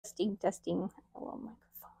Testing. Hello, microphone.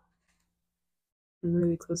 I'm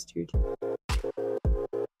really close to your teeth.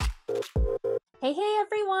 Hey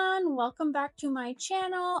everyone, welcome back to my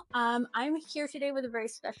channel. I'm here today with a very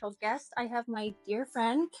special guest. I have my dear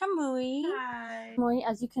friend Kamui. Hi. Kamui,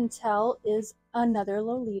 as you can tell, is another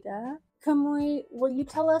Lolita. Kamui, will you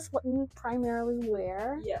tell us what you primarily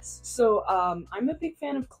wear? Yes, so I'm a big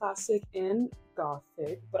fan of classic and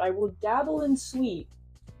gothic, but I will dabble in sweet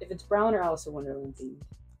if it's brown or Alice in Wonderland themed.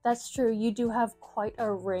 That's true, you do have quite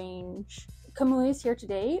a range. Kamui is here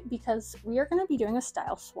today because we are going to be doing a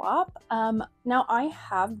style swap. Now I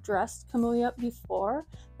have dressed Kamui up before,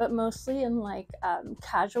 but mostly in like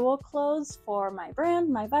casual clothes for my brand,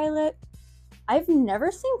 My Violet. I've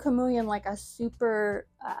never seen Kamui in like a super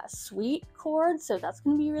sweet cord, so that's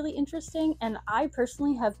going to be really interesting. And I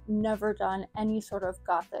personally have never done any sort of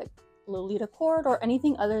gothic Lolita cord or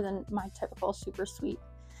anything other than my typical super sweet.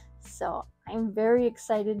 So I'm very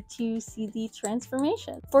excited to see the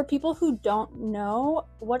transformation. For people who don't know,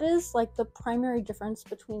 what is like the primary difference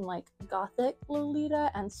between like gothic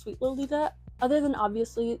Lolita and sweet Lolita, other than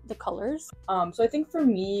obviously the colors? So I think for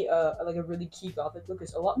me, like a really key gothic look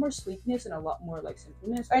is a lot more sleekness and a lot more like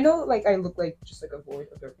simpleness. I know like I look like just like a void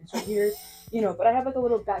of darkness right here, you know, but I have like a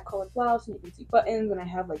little back colored blouse and you can see buttons, and I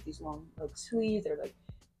have like these long like sleeves. They're like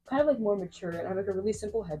kind of like more mature, and I have like a really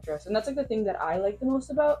simple headdress, and that's like the thing that I like the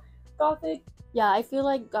most about gothic. Yeah, I feel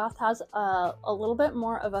like goth has a little bit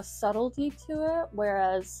more of a subtlety to it,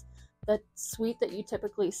 whereas the sweet that you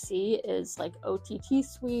typically see is like OTT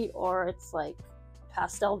sweet, or it's like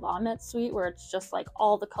pastel vomit sweet, where it's just like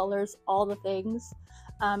all the colors, all the things.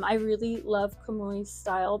 I really love Kamui's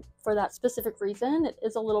style for that specific reason. It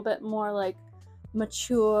is a little bit more like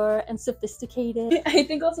mature and sophisticated. I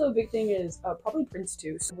think also a big thing is probably prints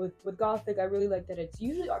too. So with gothic, I really like that it's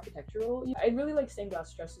usually architectural. I really like stained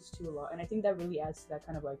glass dresses too a lot, and I think that really adds to that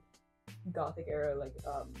kind of like gothic era like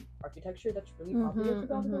architecture that's really popular for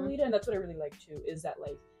gothic Lolita. And that's what I really like too, is that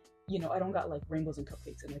like, you know, I don't got like rainbows and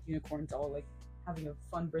cupcakes and like unicorns all like having a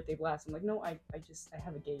fun birthday blast. I'm like, no, I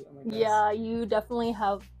have a gate on my dress. Yeah, you definitely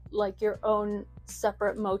have like your own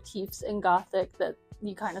separate motifs in gothic that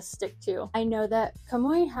you kind of stick to. I know that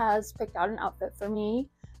Kamui has picked out an outfit for me.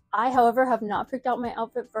 I, however, have not picked out my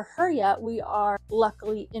outfit for her yet. We are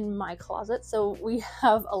luckily in my closet, so we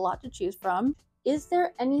have a lot to choose from. Is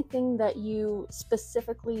there anything that you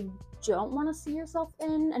specifically don't want to see yourself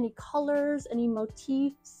in? Any colors, any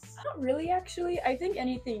motifs? Not really, actually. I think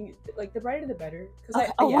anything, like, the brighter the better. Okay.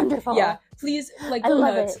 Yeah, wonderful. Yeah, please, like, I go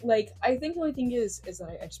love nuts. it. Like, I think the only thing is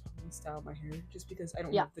that I just probably style my hair just because I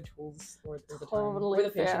don't have the tools or the time or the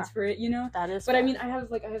patience for it, you know? That is But fair. I mean, I have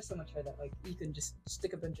so much hair that, like, you can just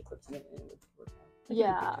stick a bunch of clips in it and it would work out.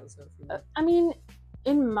 Yeah. I mean,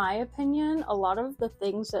 in my opinion, a lot of the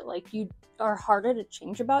things that like you are harder to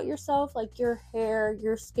change about yourself, like your hair,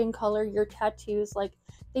 your skin color, your tattoos, like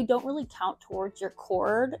they don't really count towards your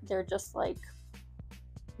cord. They're just like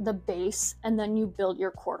the base, and then you build your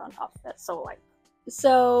cord on top of it.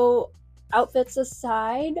 So outfits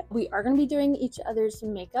aside, we are going to be doing each other's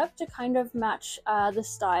makeup to kind of match the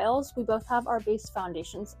styles. We both have our base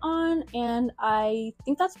foundations on, and I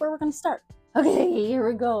think that's where we're going to start. Okay, here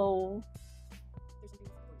we go.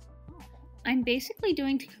 I'm basically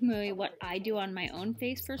doing to Kamui what I do on my own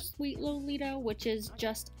face for Sweet Lolita, which is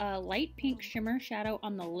just a light pink shimmer shadow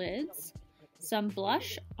on the lids, some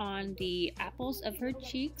blush on the apples of her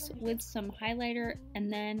cheeks with some highlighter,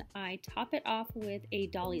 and then I top it off with a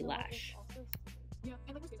dolly lash.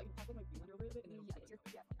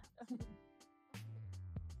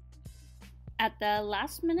 At the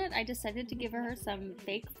last minute, I decided to give her some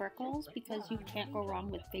fake freckles because you can't go wrong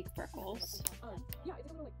with fake freckles.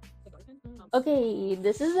 Okay,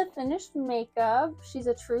 this is a finished makeup. She's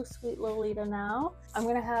a true Sweet Lolita now. I'm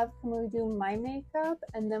gonna have Kamui do my makeup,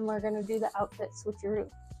 and then we're gonna do the outfit switcheroo.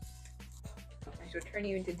 I shall turn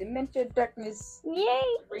you into dementia darkness. Yay!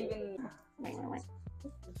 Raven.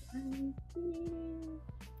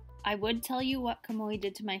 I would tell you what Kamui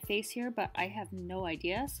did to my face here, but I have no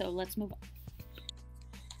idea, so let's move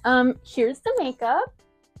on. Here's the makeup.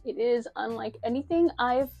 It is unlike anything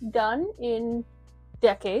I've done in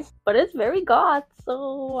decades, but it's very goth,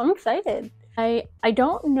 so I'm excited. I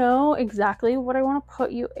don't know exactly what I want to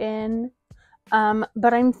put you in,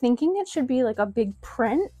 but I'm thinking it should be like a big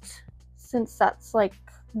print, since that's like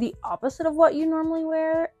the opposite of what you normally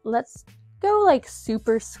wear. Let's go like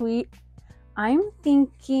super sweet. I'm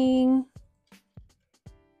thinking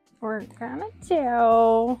we're gonna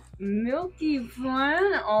do milky fun.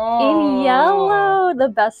 In yellow, the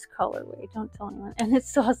best colorway. Don't tell anyone. And it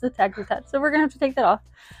still has the tag attached, so we're gonna have to take that off.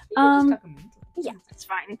 Yeah, that's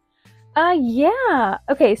fine. Yeah.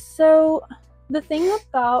 Okay, so the thing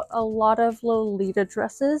about a lot of Lolita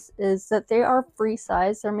dresses is that they are free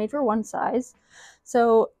size. They're made for one size.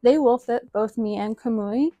 So they will fit both me and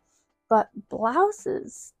Kamui. But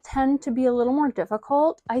blouses tend to be a little more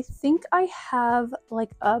difficult. I think I have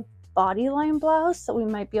like a bodyline blouse that we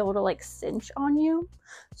might be able to like cinch on you.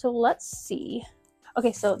 So let's see.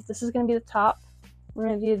 Okay, so this is gonna be the top. We're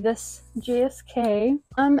gonna do this JSK.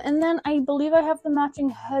 And then I believe I have the matching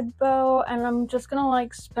head bow, and I'm just gonna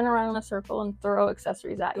like spin around in a circle and throw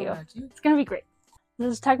accessories at you. It's gonna be great.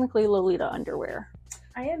 This is technically Lolita underwear.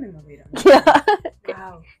 I am in Lolita. Yeah.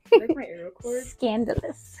 Wow. Like my arrow cord.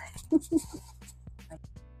 Scandalous.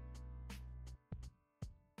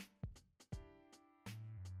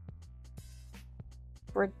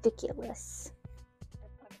 Ridiculous.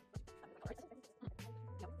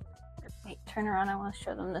 Wait, turn around. I want to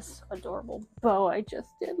show them this adorable bow I just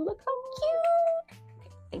did. Look how cute.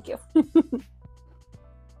 Thank you.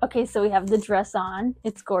 Okay, so we have the dress on.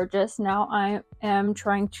 It's gorgeous. Now I am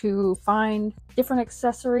trying to find different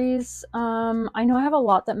accessories. I know I have a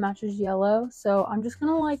lot that matches yellow, so I'm just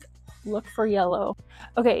gonna like look for yellow.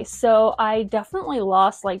 Okay, so I definitely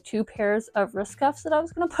lost like 2 pairs of wrist cuffs that I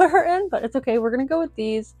was gonna put her in, but it's okay. We're gonna go with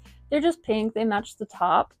these. They're just pink. They match the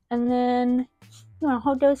top. And then, you wanna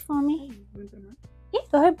hold those for me? Yeah,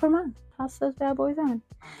 go ahead, put them on. Toss those bad boys on.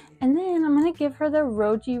 And then I'm gonna give her the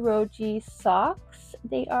Roji socks.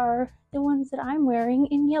 They are the ones that I'm wearing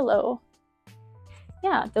in yellow.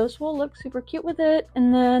 Yeah, those will look super cute with it.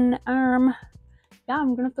 And then, yeah,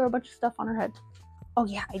 I'm gonna throw a bunch of stuff on her head. Oh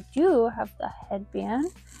yeah, I do have the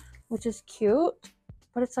headband, which is cute,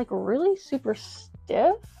 but it's like really super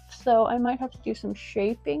stiff. So I might have to do some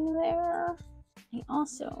shaping there. I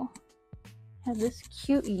also have this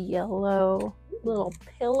cute yellow little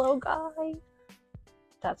pillow guy.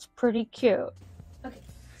 That's pretty cute. Okay,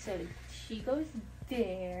 so she goes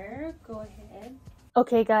there. Go ahead.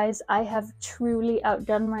 Okay, guys, I have truly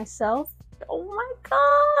outdone myself. Oh my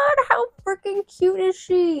god, how freaking cute is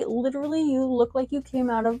she? Literally, you look like you came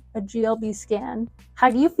out of a GLB scan. How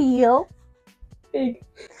do you feel? Big.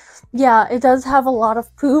 Yeah, it does have a lot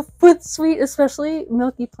of poof with Sweet, especially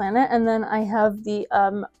Milky Planet. And then I have the,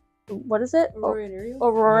 what is it? Aurora and Ariel?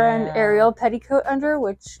 Aurora and Ariel petticoat under,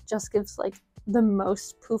 which just gives like the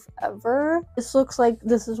most poof ever. This looks like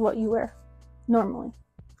this is what you wear normally.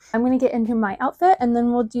 I'm gonna get into my outfit and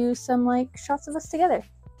then we'll do some like shots of us together.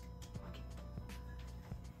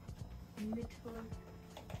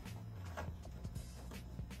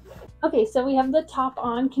 Okay, so we have the top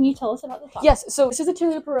on. Can you tell us about the top? Yes, so this is a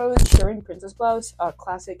Tulip Rose Sharing Princess blouse.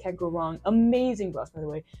 Classic, can't go wrong. Amazing blouse, by the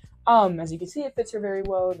way. As you can see, it fits her very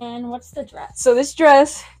well. And what's the dress? So this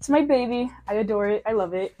dress, it's my baby. I adore it. I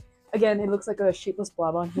love it. Again, it looks like a shapeless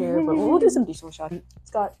blob on here, but we'll do some detail shots. It's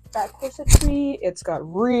got that corsetry. It's got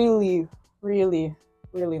really, really,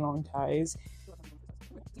 really long ties.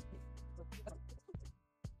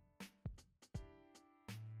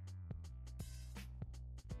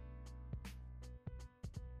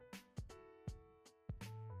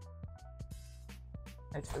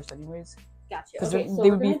 Nights first, anyways. Gotcha. Because Okay, so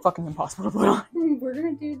they would be fucking impossible to put on. We're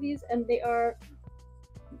gonna do these, and they are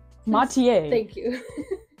Matier. Thank you.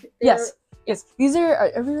 Yes. Yes, these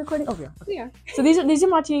are we recording? Oh yeah. Okay. We are. So these are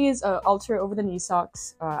Matier's alter over the knee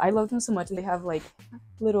socks. I love them so much. They have like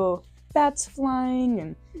little bats flying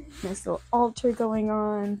and nice little altar going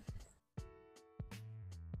on.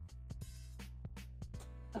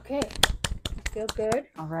 Okay. I feel good.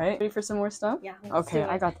 All right. Ready for some more stuff? Yeah. Okay,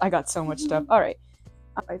 I got so much stuff. All right.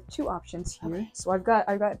 I have 2 options here. Okay. So I've got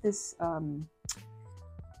this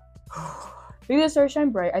maybe the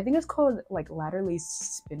Starshine Bright. I think it's called like Latterly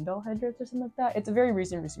Spindle headdress or something like that. It's a very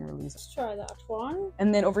recent release. Let's try that one.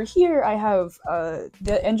 And then over here I have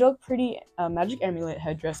the Angelic Pretty Magic Amulet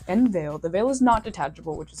headdress and veil. The veil is not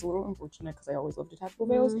detachable, which is a little unfortunate because I always love detachable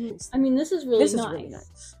veils. I mean, this is really nice. This is really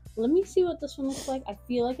nice. Let me see what this one looks like. I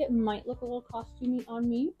feel like it might look a little costumey on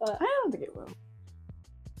me, but I don't think it will.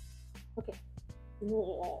 Okay.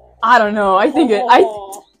 I don't know. I think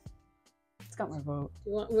it's got my vote.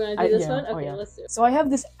 Do you want to do this one? Okay, oh, yeah. Let's do it. So I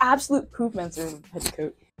have this absolute poop monster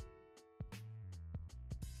petticoat.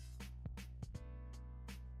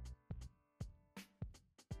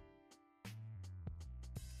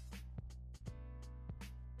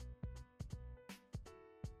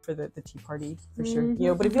 For the tea party, for sure. You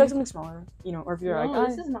know, but if you like something smaller, you know, or if you're like,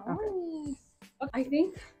 this is nice. Okay. I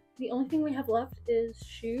think the only thing we have left is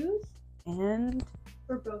shoes. And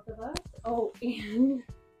for both of us. Oh, and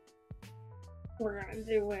we're gonna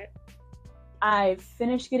do it. I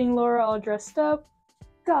finished getting Laura all dressed up.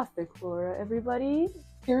 Gothic Laura, everybody.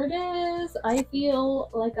 Here it is. I feel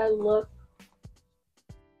like I look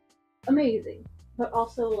amazing, but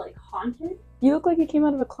also like haunted. You look like you came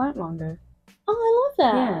out of a Clamp manga. Oh, I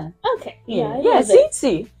love that. Yeah. Okay. Yeah, I love it.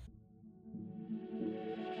 see.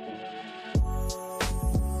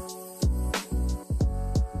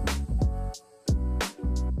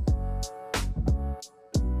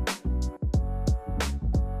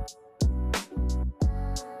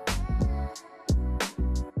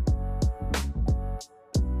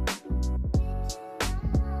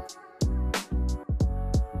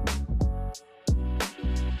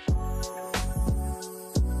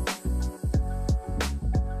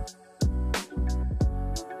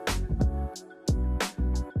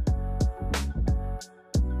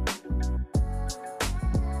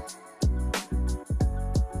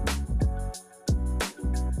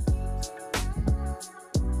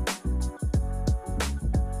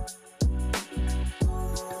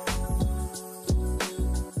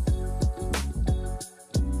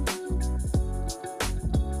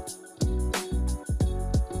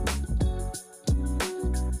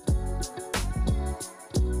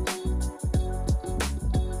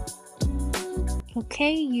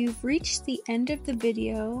 Okay, you've reached the end of the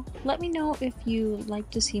video. Let me know if you like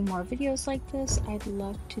to see more videos like this. I'd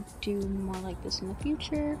love to do more like this in the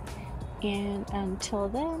future. And until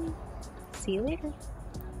then, see you later.